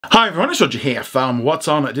Hi everyone, it's Roger here from What's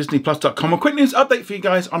On at disneyplus.com. A quick news update for you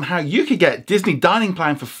guys on how you could get Disney Dining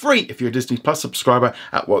Plan for free if you're a Disney Plus subscriber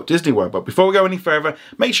at Walt Disney World. But before we go any further,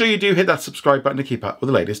 make sure you do hit that subscribe button to keep up with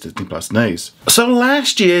the latest Disney Plus news. So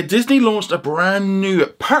last year, Disney launched a brand new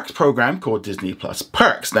perks program called Disney Plus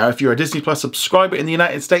Perks. Now, if you're a Disney Plus subscriber in the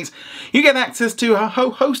United States, you get access to a whole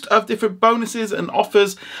host of different bonuses and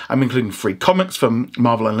offers. I'm including free comics from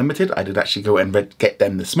Marvel Unlimited. I did actually go and get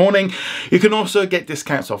them this morning. You can also get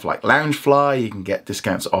discounts off like Loungefly, you can get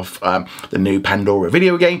discounts off the new Pandora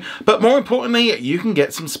video game, but more importantly, you can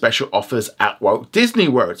get some special offers at Walt Disney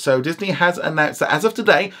World. So Disney has announced that as of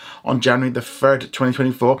today, on January the 3rd,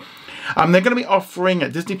 2024, they're going to be offering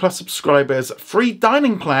Disney Plus subscribers free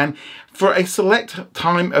dining plan for a select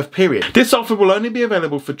time of period. This offer will only be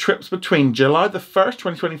available for trips between July the 1st,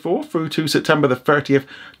 2024 through to September the 30th,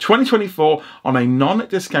 2024 on a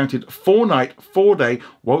non-discounted 4-night, 4-day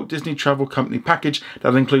Walt Disney Travel Company package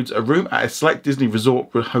that includes a room at a select Disney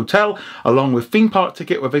resort hotel along with theme park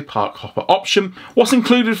ticket with a park hopper option. What's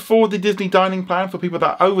included for the Disney dining plan for people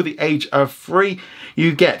that are over the age of 3,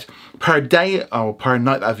 you get per day or per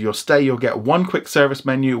night of your stay, you'll get 1 quick service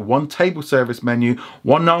menu, 1 table service menu,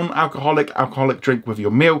 1 non-alcoholic drink with your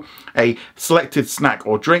meal, a selected snack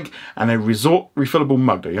or drink, and a resort refillable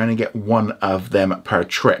mug. You only get 1 of them per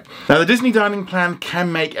trip. Now, the Disney dining plan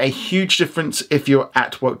can make a huge difference if you're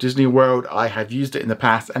at Walt Disney World. I have used it in the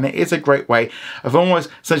past, and it is a great way of almost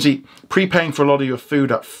essentially prepaying for a lot of your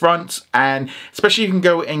food up front, and especially you can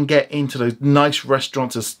go and get into those nice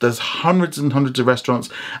restaurants. There's hundreds and hundreds of restaurants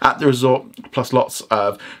at the resort, plus lots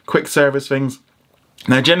of quick service things.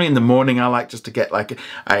 Now, generally in the morning, I like just to get like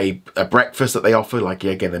a breakfast that they offer, like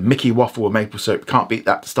you get a Mickey waffle with maple syrup. Can't beat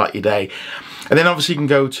that to start your day. And then obviously you can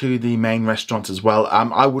go to the main restaurants as well.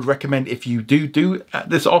 I would recommend, if you do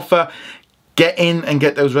this offer, get in and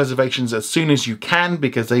get those reservations as soon as you can,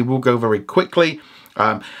 because they will go very quickly.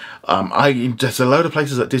 There's a load of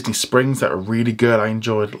places at Disney Springs that are really good. I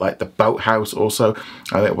enjoyed like the Boathouse also.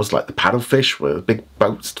 It was like the paddlefish with a big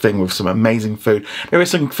boat thing with some amazing food. There is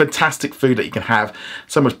some fantastic food that you can have,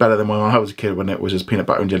 so much better than when I was a kid, when it was just peanut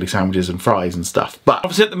butter and jelly sandwiches and fries and stuff. But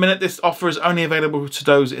obviously at the minute, this offer is only available to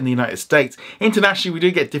those in the United States. Internationally, we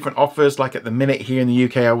do get different offers. Like at the minute here in the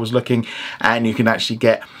UK, I was looking, and you can actually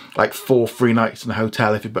get like 4 free nights in a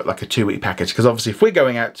hotel if you book like a 2-week package. Because obviously if we're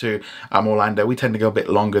going out to Orlando, we tend to go a bit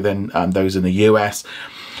longer than those in the US.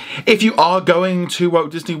 If you are going to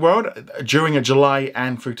Walt Disney World during July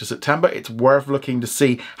and through to September, it's worth looking to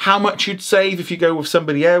see how much you'd save if you go with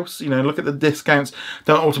somebody else. You know, look at the discounts.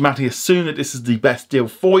 Don't automatically assume that this is the best deal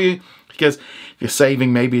for you, because if you're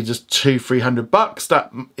saving maybe just $200-300,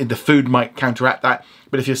 that the food might counteract that.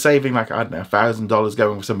 But if you're saving like, I don't know, $1,000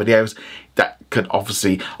 going with somebody else, that could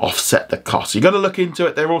obviously offset the cost. So you got to look into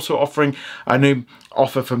it. They're also offering a new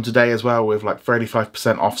offer from today as well, with like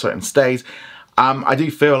 35% off certain stays. I do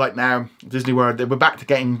feel like now Disney World, we're back to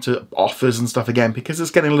getting to offers and stuff again, because it's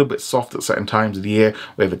getting a little bit soft at certain times of the year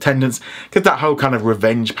with attendance, because that whole kind of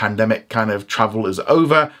revenge pandemic kind of travel is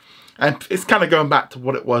over. And it's kind of going back to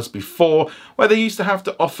what it was before, where they used to have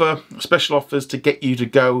to offer special offers to get you to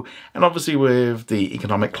go. And obviously with the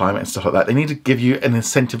economic climate and stuff like that, they need to give you an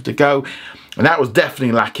incentive to go. And that was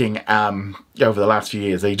definitely lacking over the last few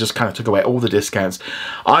years. They just kind of took away all the discounts.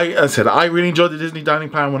 As I said, I really enjoyed the Disney dining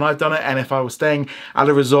plan when I've done it. And if I was staying at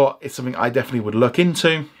a resort, it's something I definitely would look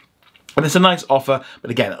into. And it's a nice offer,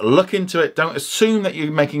 but again, look into it. Don't assume that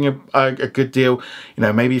you're making a good deal. You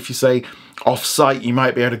know, maybe if you say off-site, you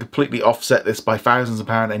might be able to completely offset this by thousands of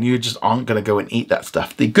pounds, and you just aren't going to go and eat that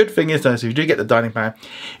stuff. The good thing is, though, so if you do get the dining plan,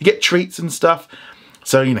 you get treats and stuff.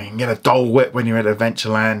 So, you know, you can get a Dole Whip when you're at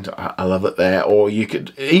Adventureland. I love it there. Or you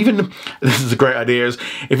could even, this is a great idea, is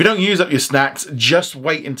if you don't use up your snacks, just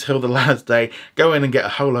wait until the last day. Go in and get a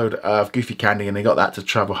whole load of Goofy candy, and they got that to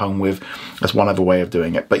travel home with. That's one other way of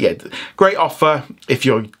doing it. But yeah, great offer if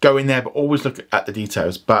you're going there, but always look at the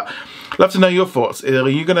details. But love to know your thoughts. Are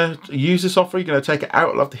you going to use this offer? Are you going to take it out?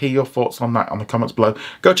 I'd love to hear your thoughts on that on the comments below.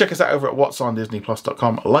 Go check us out over at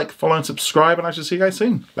whatsondisneyplus.com. Like, follow, and subscribe, and I shall see you guys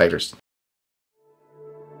soon. Laters.